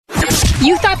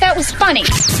You thought that was funny.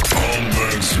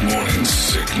 Holmberg's morning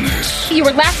sickness. You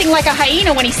were laughing like a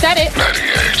hyena when he said it.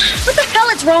 98. What the hell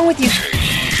is wrong with you?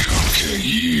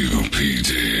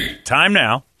 KUPD. Time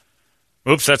now.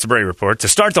 Oops, that's a Brady Report. To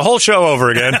start the whole show over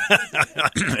again,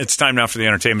 it's time now for the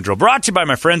entertainment drill. Brought to you by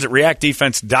my friends at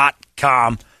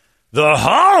reactdefense.com, the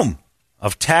home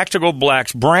of Tactical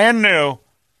Black's brand new,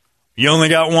 you only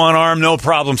got one arm, no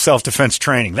problem, self-defense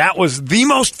training. That was the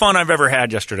most fun I've ever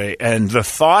had yesterday. And the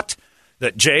thought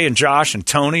that Jay and Josh and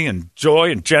Tony and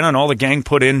Joy and Jenna and all the gang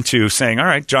put into saying, all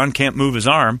right, John can't move his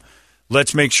arm.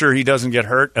 Let's make sure he doesn't get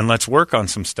hurt, and let's work on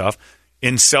some stuff.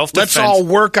 In self-defense, let's all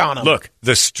work on him. Look,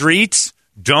 the streets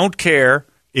don't care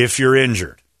if you're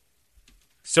injured.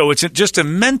 So it's just a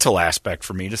mental aspect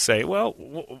for me to say, well,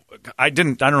 I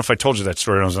don't know if I told you that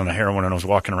story when I was on the heroin and I was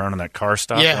walking around in that car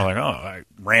stop. Yeah. I'm like, I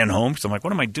ran home because I'm like,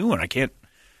 what am I doing? I can't.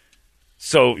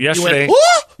 So yesterday. You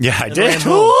went, yeah, I and did. ran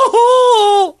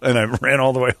home. And I ran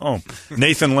all the way home.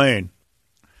 Nathan Lane.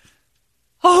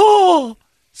 Oh.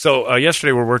 So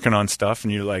yesterday we're working on stuff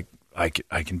and you're like, I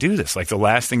can do this. Like the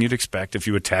last thing you'd expect if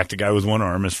you attacked a guy with one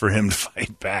arm is for him to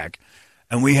fight back.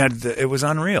 And we had it was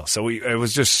unreal. So it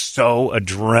was just so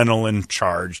adrenaline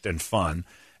charged and fun.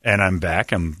 And I'm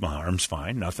back. My arm's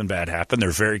fine. Nothing bad happened.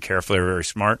 They're very careful. They're very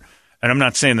smart. And I'm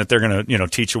not saying that they're going to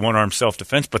teach you one arm self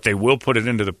defense, but they will put it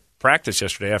into the practice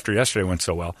yesterday after yesterday went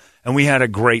so well. And we had a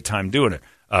great time doing it.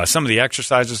 Some of the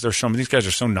exercises they're showing, these guys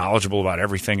are so knowledgeable about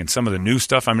everything, and some of the new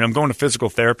stuff. I mean, I'm going to physical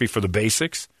therapy for the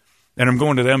basics. And I'm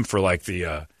going to them for like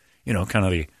the, kind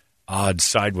of the odd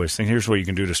sideways thing. Here's what you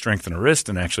can do to strengthen a wrist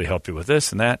and actually help you with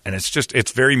this and that. And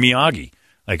it's very Miyagi.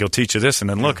 Like he'll teach you this, and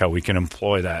then look how we can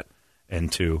employ that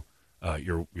into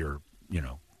your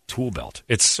tool belt.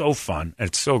 It's so fun.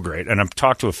 It's so great. And I've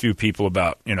talked to a few people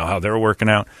about, how they're working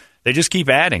out. They just keep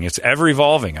adding. It's ever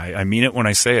evolving. I mean it when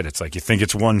I say it. It's like you think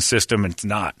it's one system, and it's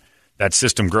not. That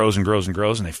system grows and grows and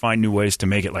grows, and they find new ways to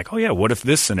make it like, oh, yeah, what if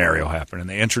this scenario happened? And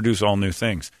they introduce all new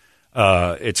things.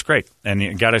 It's great, and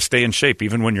you got to stay in shape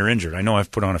even when you're injured. I know I've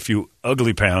put on a few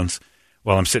ugly pounds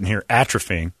while I'm sitting here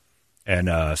atrophying, and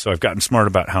so I've gotten smart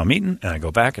about how I'm eating, and I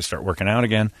go back and start working out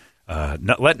again.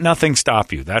 Let nothing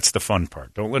stop you. That's the fun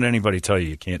part. Don't let anybody tell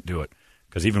you can't do it,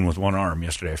 because even with one arm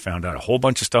yesterday, I found out a whole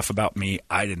bunch of stuff about me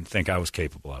I didn't think I was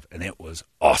capable of, and it was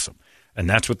awesome. And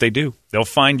that's what they do. They'll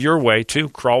find your way, too,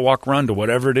 crawl, walk, run to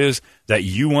whatever it is that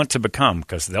you want to become,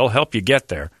 because they'll help you get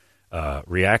there.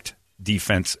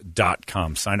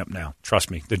 ReactDefense.com. Sign up now. Trust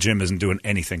me, the gym isn't doing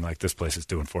anything like this place is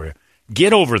doing for you.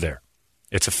 Get over there.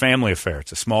 It's a family affair.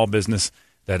 It's a small business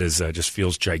that is just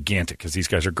feels gigantic because these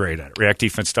guys are great at it.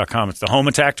 ReactDefense.com. It's the home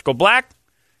of Tactical Black,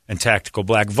 and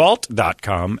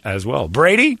TacticalBlackVault.com as well.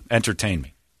 Brady, entertain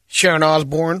me. Sharon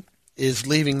Osbourne is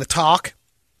leaving the talk,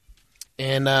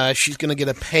 and she's going to get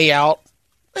a payout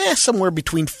somewhere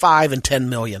between $5 and $10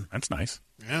 million. That's nice.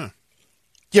 Yeah.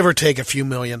 Give or take a few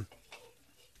million.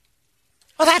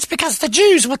 Well, that's because the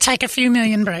Jews will take a few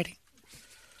million, Brady.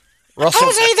 Russell,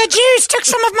 Jose, the Jews took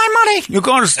some of my money. You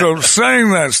got to stop saying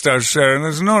that stuff, Sharon.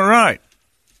 That's not right.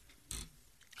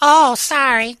 Oh,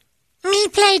 sorry. Me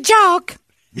play joke.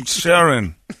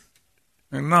 Sharon,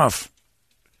 enough.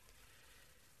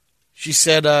 she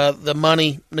said the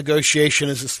money negotiation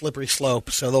is a slippery slope,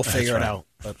 so they'll figure it out.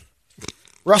 But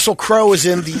Russell Crowe is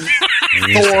in the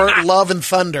Thor Love and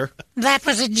Thunder. That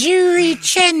was a Jury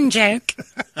Chen joke.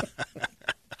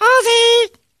 Ozzy,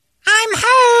 I'm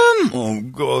home. Oh,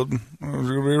 God. Is it going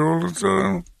to be all the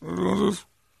time?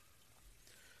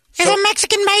 Is a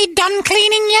Mexican maid done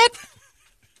cleaning yet?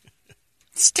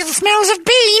 Still smells of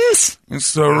beans. It's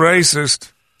so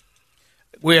racist.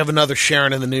 We have another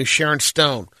Sharon in the news, Sharon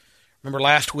Stone. Remember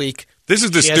last week? This is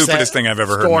the stupidest thing I've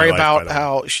ever heard in my story life, about by the way.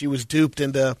 how she was duped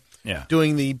into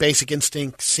doing the Basic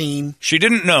Instinct scene. She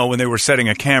didn't know when they were setting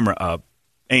a camera up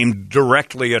aimed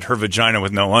directly at her vagina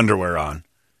with no underwear on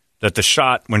that the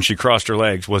shot when she crossed her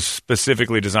legs was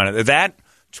specifically designed. That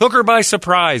took her by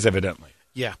surprise, evidently.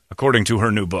 Yeah. According to her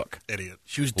new book. Idiot.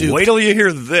 She was duped. Wait till you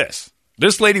hear this.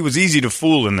 This lady was easy to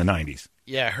fool in the 90s.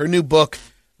 Yeah, her new book,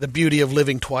 The Beauty of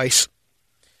Living Twice.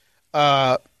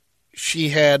 She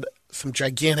had some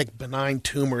gigantic benign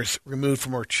tumors removed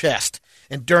from her chest.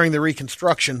 And during the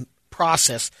reconstruction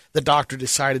process, the doctor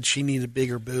decided she needed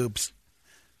bigger boobs.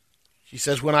 She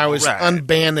says, when I was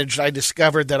unbandaged, I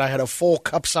discovered that I had a full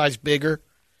cup size bigger.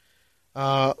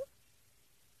 And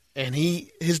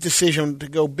his decision to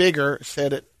go bigger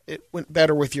said it went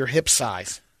better with your hip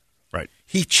size. Right.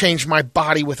 He changed my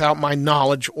body without my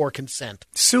knowledge or consent.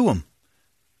 Sue him.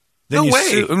 No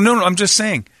way. No, I'm just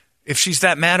saying, if she's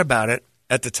that mad about it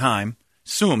at the time,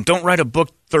 sue him. Don't write a book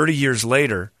 30 years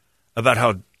later about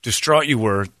how distraught you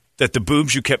were that the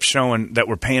boobs you kept showing that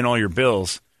were paying all your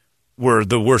bills were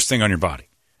the worst thing on your body.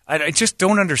 I just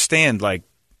don't understand, like,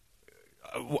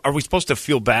 are we supposed to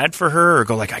feel bad for her or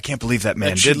go like, I can't believe that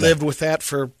man And did she that? lived with that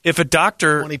for If a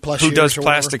doctor 20 plus who years does or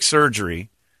plastic surgery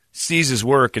sees his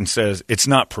work and says it's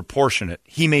not proportionate,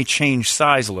 he may change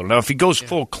size a little. Now, if he goes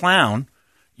full clown,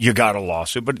 you got a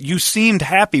lawsuit. But you seemed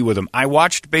happy with him. I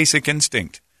watched Basic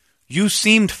Instinct. You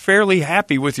seemed fairly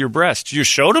happy with your breasts. You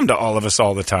showed them to all of us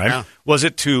all the time. Yeah. Was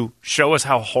it to show us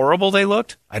how horrible they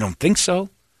looked? I don't think so.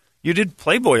 You did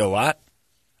Playboy a lot.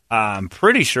 I'm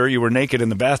pretty sure you were naked in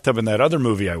the bathtub in that other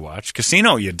movie I watched.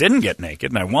 Casino, you didn't get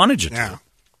naked, and I wanted you to. Yeah.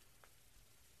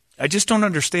 I just don't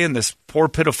understand this poor,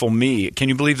 pitiful me. Can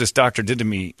you believe this doctor did to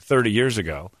me 30 years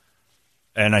ago?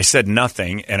 And I said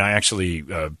nothing, and I actually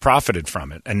profited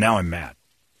from it, and now I'm mad.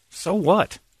 So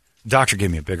what? Doctor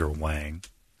gave me a bigger wang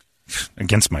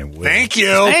against my will. Thank you.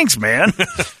 Thanks, man.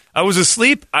 I was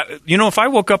asleep. If I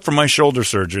woke up from my shoulder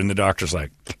surgery and the doctor's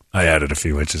like, I added a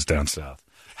few inches down south.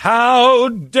 How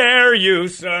dare you,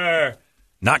 sir?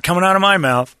 Not coming out of my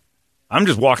mouth. I'm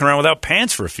just walking around without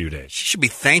pants for a few days. She should be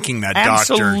thanking that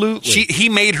Absolutely. doctor. He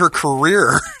made her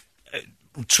career.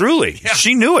 Truly. Yeah.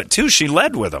 She knew it, too. She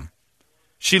led with him.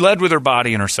 She led with her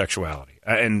body and her sexuality.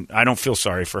 And I don't feel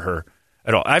sorry for her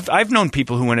at all. I've known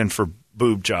people who went in for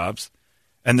boob jobs,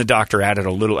 and the doctor added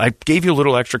a little. I gave you a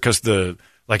little extra because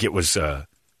it was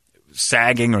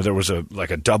sagging, or there was a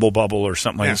double bubble or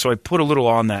something like that. So I put a little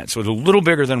on that. So it's a little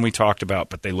bigger than we talked about,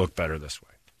 but they look better this way.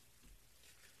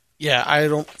 Yeah, I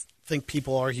don't think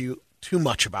people argue too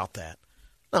much about that.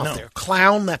 No, if they're a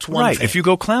clown, that's one Right. thing. If you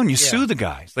go clown, you sue the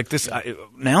guys. Like this,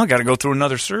 now I got to go through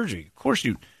another surgery. Of course,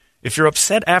 if you're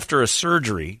upset after a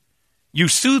surgery, you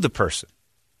sue the person.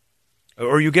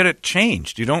 Or you get it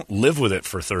changed. You don't live with it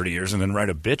for 30 years and then write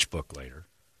a bitch book later.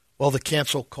 Well, the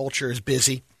cancel culture is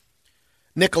busy.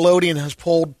 Nickelodeon has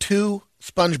pulled 2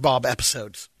 SpongeBob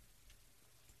episodes.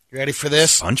 You ready for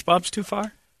this? SpongeBob's too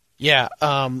far? Yeah.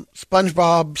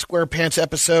 SpongeBob SquarePants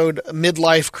episode,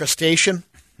 Midlife Crustacean.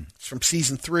 It's from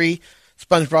season 3.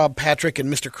 SpongeBob, Patrick,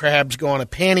 and Mr. Krabs go on a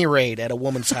panty raid at a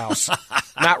woman's house,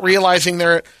 not realizing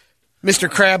they're at Mr.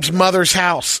 Krabs' mother's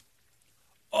house.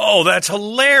 Oh, that's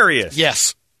hilarious.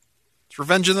 Yes. It's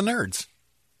Revenge of the Nerds.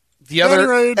 The other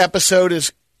raid. episode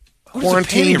is Who's the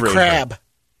Quarantine panty raid? Crab.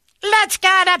 Let's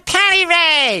go to panty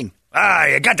raid. Ah,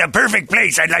 you got the perfect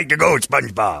place I'd like to go,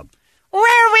 SpongeBob.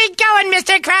 Where are we going,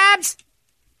 Mr. Krabs?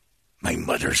 My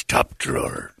mother's top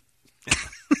drawer.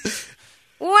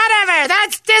 Whatever.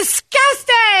 That's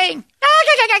disgusting.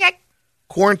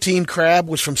 Quarantine Crab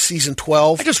was from season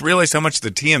 12. I just realized how much the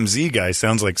TMZ guy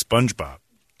sounds like SpongeBob.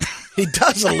 He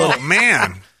does a little. Oh,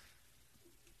 man.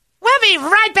 We'll be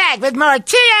right back with more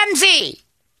TMZ.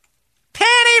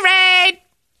 Panty raid.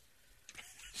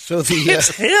 So the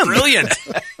Him. Brilliant.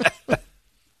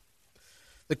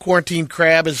 the Quarantine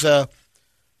Crab is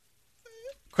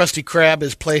Krusty Krab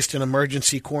is placed in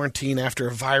emergency quarantine after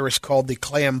a virus called the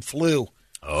clam flu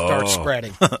starts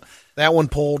spreading. That one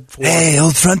pulled for. Hey,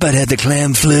 old front butt had the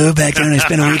clam flu back when I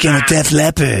spent a weekend with Def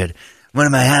Leppard. One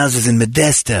of my houses in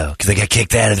Modesto, because I got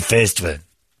kicked out of the first one.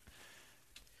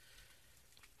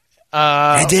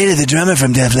 I dated the drummer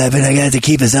from Def Leppard. I got to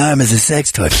keep his arm as a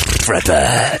sex toy. Front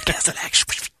butt.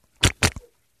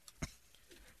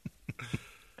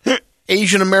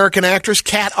 Asian American actress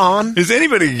Kat On. Does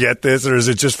anybody get this, or is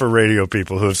it just for radio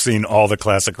people who have seen all the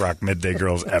classic rock midday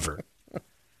girls ever?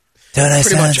 Don't I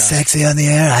Pretty sound much us. sexy on the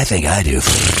air? I think I do.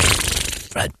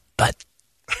 Front butt.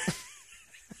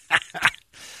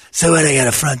 So what, I got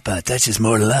a front butt. That's just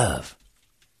more love.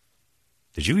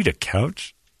 Did you eat a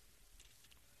couch?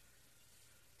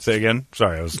 Say again?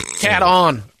 Sorry, I was... Kat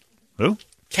On. Who?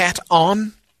 Kat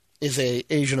On is a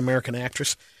Asian American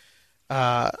actress.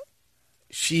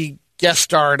 She guest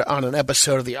starred on an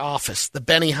episode of The Office, the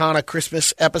Benihana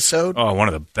Christmas episode. Oh, one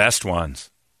of the best ones.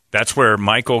 That's where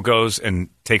Michael goes and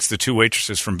takes the 2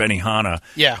 waitresses from Benihana.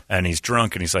 Yeah. And he's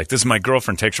drunk, and he's like, this is my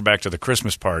girlfriend, takes her back to the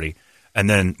Christmas party. And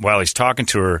then while he's talking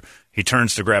to her, he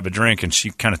turns to grab a drink, and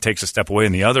she kind of takes a step away,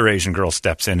 and the other Asian girl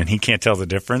steps in, and he can't tell the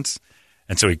difference.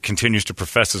 And so he continues to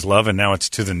profess his love, and now it's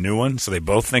to the new one. So they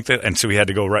both think that. And so he had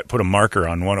to go put a marker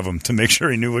on one of them to make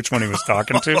sure he knew which one he was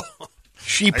talking to.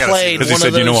 She played Because one he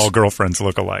said, of those. all girlfriends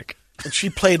look alike. And she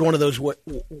played one of those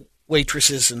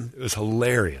waitresses, and It was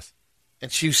hilarious.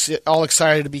 she was all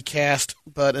excited to be cast,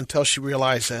 but until she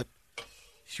realized that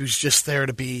she was just there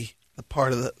to be a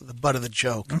part of the butt of the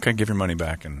joke. Okay, give your money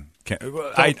back. And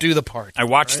Don't do the part. I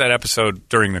watched that episode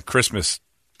during the Christmas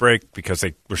break because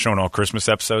they were showing all Christmas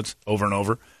episodes over and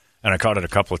over, and I caught it a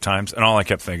couple of times, and all I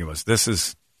kept thinking was, this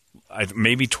is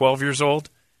maybe 12 years old,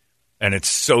 And it's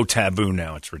so taboo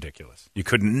now, it's ridiculous. You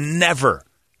could never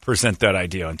present that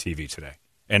idea on TV today.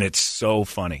 And it's so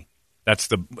funny.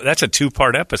 That's a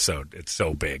 2-part episode. It's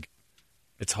so big.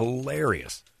 It's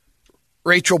hilarious.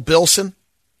 Rachel Bilson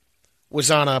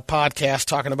was on a podcast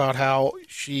talking about how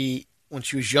when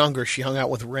she was younger, she hung out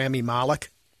with Rami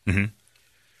Malek.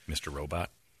 Mm-hmm. Mr. Robot.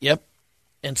 Yep.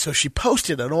 And so she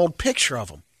posted an old picture of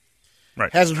him.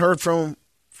 Right. Hasn't heard from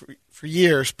him for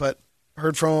years, but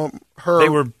heard from her. They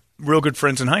were real good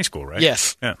friends in high school, right?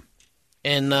 Yes. Yeah.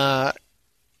 And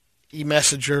he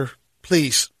messaged her,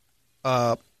 please,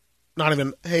 not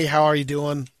even, hey, how are you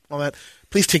doing? All that.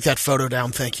 Please take that photo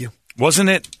down. Thank you. Wasn't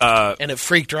it? And it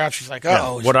freaked her out. She's like,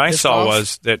 oh. Yeah. What I saw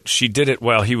was that she did it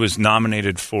while he was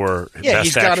nominated for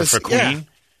Best Actor for Queen. Yeah.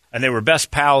 And they were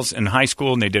best pals in high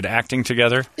school, and they did acting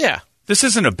together. Yeah. This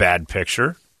isn't a bad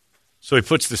picture. So he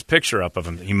puts this picture up of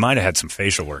him. He might have had some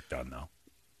facial work done, though.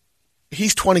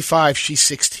 He's 25. She's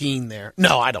 16 there.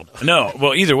 No, I don't know. No.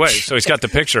 Well, either way. So he's got the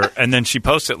picture, and then she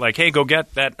posts it like, hey, go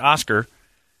get that Oscar.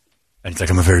 And he's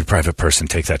like, I'm a very private person.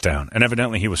 Take that down. And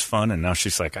evidently he was fun, and now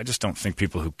she's like, I just don't think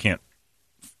people who can't,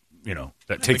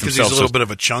 that take because themselves. he's a little bit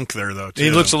of a chunk there, though, too.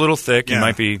 He looks a little thick. Yeah. He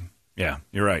might be,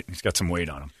 you're right. He's got some weight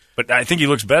on him. But I think he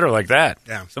looks better like that.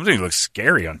 Yeah. Something looks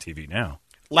scary on TV now.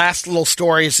 Last little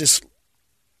story is this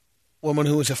woman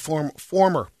who was a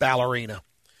former ballerina.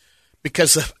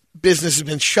 Because the business has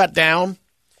been shut down.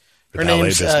 Her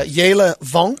name's Yela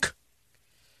Vonk,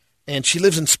 and she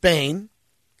lives in Spain.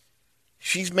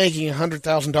 She's making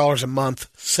 $100,000 a month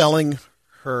selling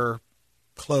her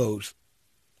clothes,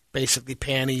 basically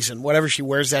panties and whatever she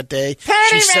wears that day.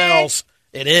 She sells.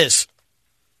 It is.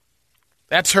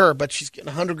 That's her, but she's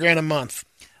getting $100,000 a month.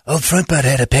 Old Front Butt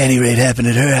had a panty raid happen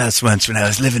at her house once when I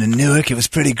was living in Newark. It was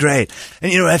pretty great.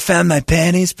 And you know where I found my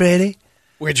panties, Brady?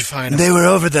 Where'd you find them? They were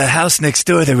over the house next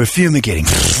door. They were fumigating.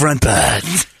 Front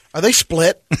Butt. Are they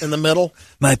split in the middle?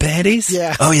 My panties?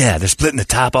 Yeah. Oh, yeah. They're splitting the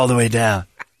top all the way down.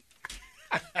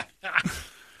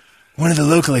 One of the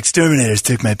local exterminators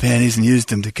took my panties and used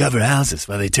them to cover houses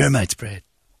while they termite sprayed.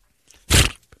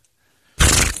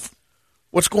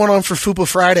 What's going on for Fupa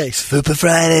Fridays? Fupa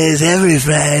Fridays, every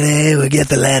Friday, we get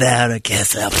the lead out of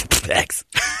Castle Packs.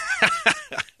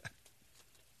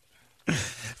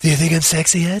 Do you think I'm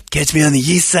sexy yet? Catch me on the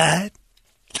east side.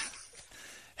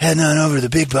 Heading on over to the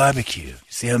big barbecue.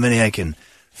 See how many I can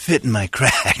fit in my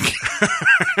crack.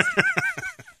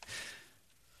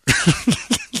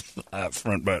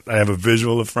 Front Butt. I have a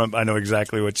visual of Front Butt. I know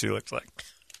exactly what she looks like.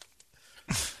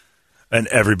 And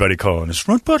everybody calling, is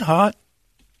Front Butt hot?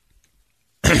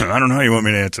 I don't know how you want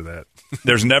me to answer that.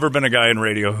 There's never been a guy in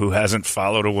radio who hasn't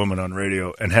followed a woman on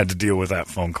radio and had to deal with that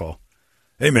phone call.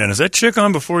 Hey, man, is that chick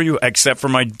on before you? Except for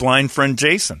my blind friend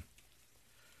Jason.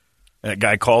 That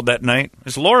guy called that night.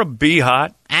 Is Laura B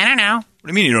hot? I don't know. What do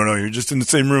you mean you don't know? You're just in the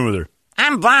same room with her.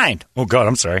 I'm blind. Oh, God,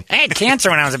 I'm sorry. I had cancer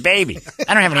when I was a baby.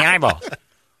 I don't have any eyeballs.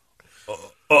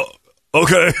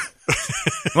 Okay.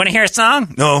 You want to hear a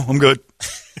song? No, I'm good.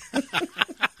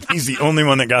 He's the only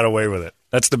one that got away with it.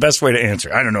 That's the best way to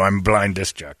answer. I don't know. I'm a blind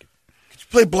disc jockey. Could you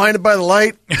play Blinded by the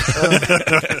Light?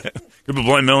 Could be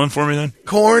Blind Melon for me then?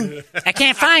 Corn? I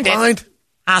can't find it. Blind?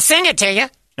 I'll sing it to you.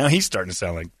 Now he's starting to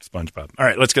sound like SpongeBob. All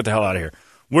right, let's get the hell out of here.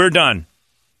 We're done.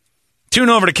 Tune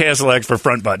over to KSLX for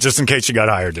Front Butt, just in case you got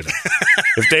hired today.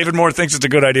 If David Moore thinks it's a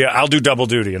good idea, I'll do double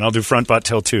duty, and I'll do Front Butt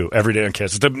till 2 every day on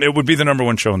KS. It would be the number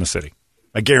one show in the city.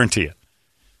 I guarantee it.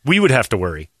 We would have to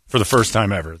worry for the first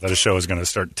time ever that a show is going to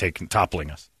start toppling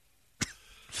us.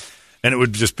 And it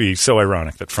would just be so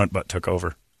ironic that Front Butt took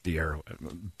over the air.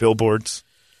 Billboards.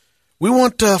 We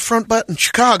want Front Butt in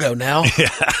Chicago now. Yeah,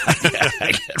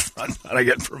 I get Front Butt. I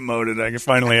get promoted. I can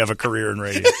finally have a career in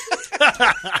radio.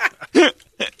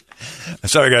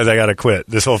 Sorry, guys, I got to quit.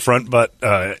 This whole Front Butt,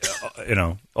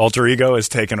 alter ego is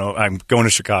taken over. I'm going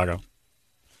to Chicago.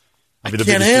 I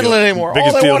can't handle it anymore.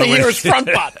 All I want to hear is Front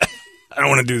Butt. I don't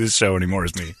want to do this show anymore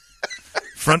as me.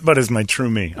 Front Butt is my true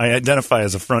me. I identify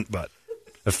as a Front Butt,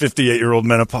 a 58-year-old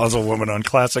menopausal woman on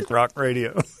classic rock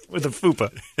radio with a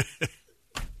fupa.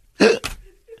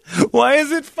 Why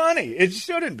is it funny? It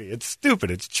shouldn't be. It's stupid.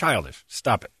 It's childish.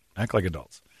 Stop it. Act like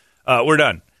adults. We're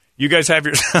done. You guys have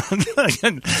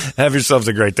yourselves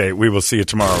a great day. We will see you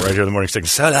tomorrow right here in the morning.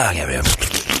 So long, everyone.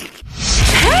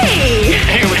 Hey!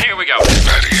 Hey,